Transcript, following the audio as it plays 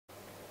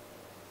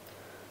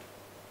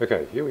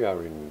Okay, here we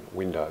are in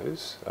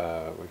Windows.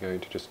 We're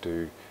going to just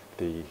do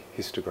the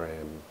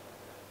histogram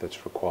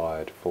that's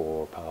required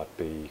for Part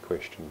B,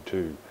 Question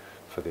 2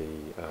 for the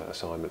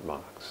assignment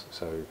marks.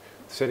 So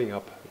setting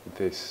up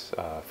this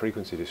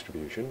frequency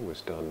distribution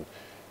was done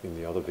in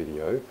the other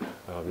video.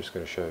 I'm just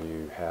going to show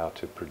you how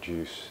to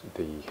produce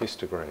the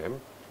histogram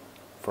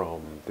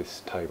from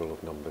this table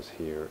of numbers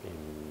here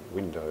in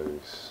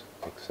Windows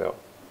Excel.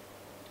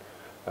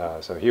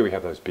 So here we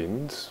have those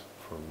bins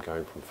from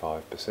going from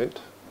 5%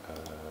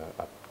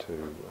 up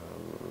to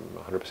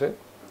 100%,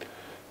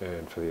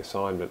 and for the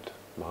assignment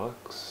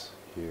marks,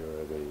 here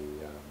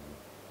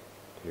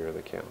are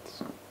the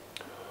counts.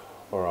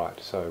 Alright,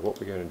 so what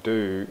we're going to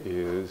do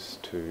is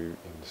to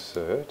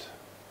insert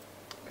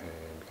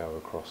and go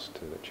across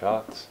to the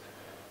charts,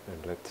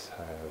 and let's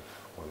have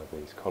one of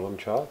these column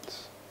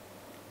charts,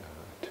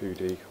 a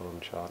 2D column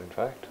chart in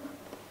fact,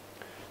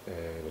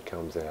 and it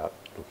comes out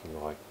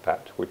looking like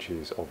that, which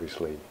is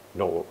obviously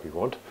not what we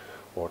want.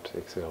 What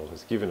Excel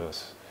has given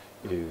us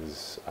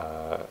is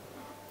a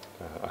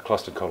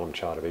clustered column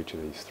chart of each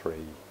of these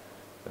three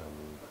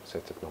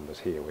sets of numbers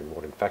here, when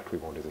what in fact we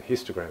want is a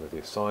histogram of the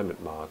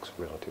assignment marks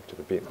relative to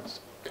the bins.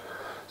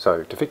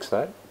 So to fix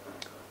that,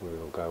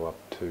 we'll go up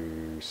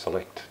to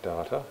Select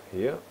Data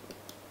here,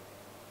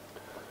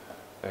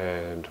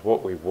 and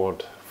what we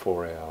want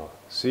for our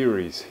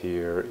series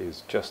here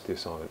is just the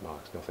assignment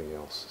marks, nothing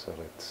else. So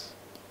let's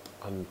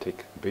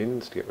untick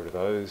bins to get rid of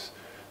those,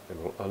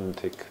 and we'll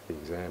untick the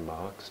exam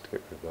marks to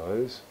get rid of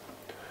those.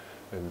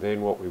 And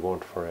then what we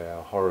want for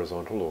our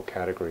horizontal or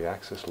category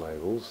axis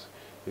labels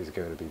is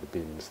going to be the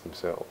bins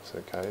themselves.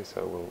 Okay,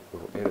 so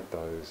we'll edit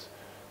those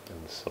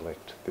and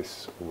select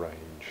this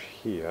range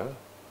here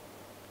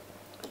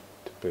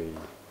to be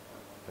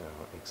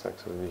our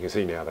x-axis. And you can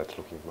see now that's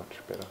looking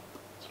much better.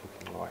 It's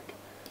looking like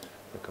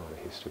the kind of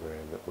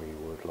histogram that we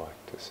would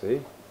like to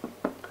see.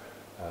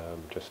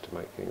 Just to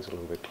make things a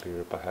little bit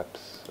clearer,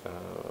 perhaps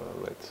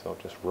I'll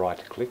just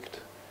right-clicked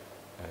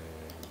and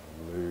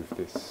move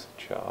this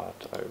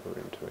chart over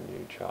into a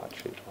new chart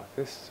sheet like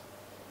this.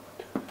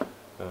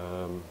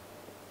 And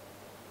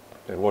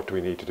what do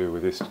we need to do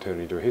with this to turn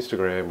it into a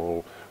histogram?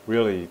 Well,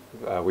 really,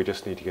 we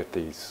just need to get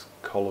these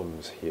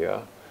columns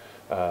here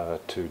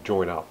to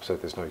join up so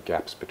there's no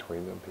gaps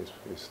between them.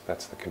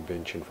 That's the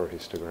convention for a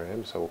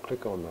histogram. So we'll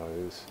click on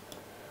those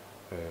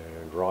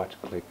and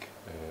right-click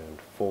and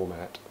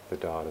format the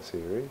data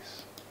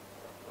series.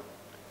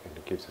 And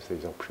it gives us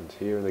these options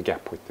here, and the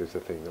gap width is the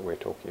thing that we're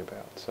talking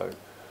about. So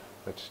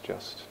let's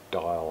just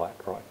dial that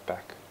right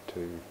back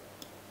to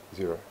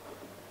 0.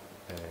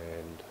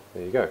 And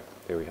there you go.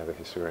 There we have a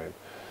histogram.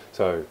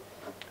 So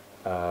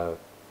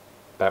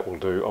that will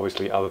do.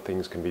 Obviously other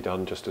things can be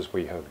done just as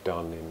we have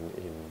done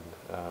in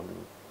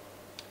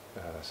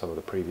some of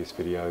the previous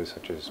videos,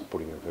 such as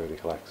putting a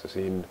vertical axis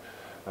in.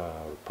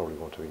 Probably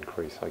want to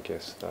increase, I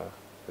guess, the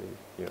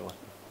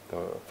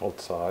font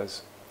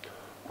size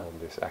on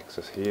this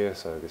axis here.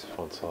 So this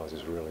font size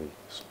is really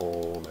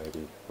small.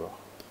 Maybe, well,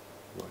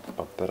 might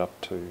bump that up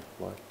to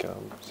like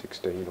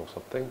 16 or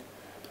something.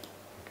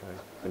 Okay,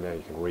 and now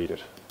you can read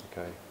it.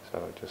 Okay,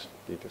 so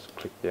you just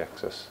click the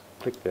axis,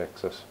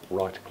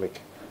 right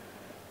click,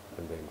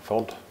 and then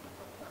font,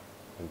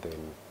 and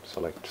then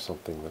select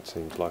something that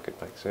seems like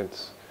it makes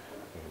sense,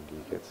 and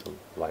you get some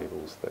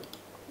labels that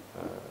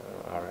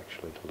are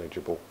actually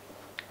legible,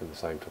 and the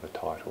same for the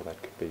title,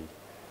 that could be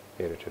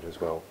edited as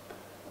well.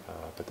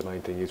 But the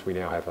main thing is we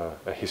now have a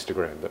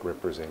histogram that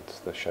represents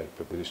the shape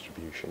of the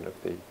distribution of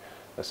the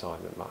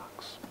assignment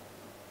marks.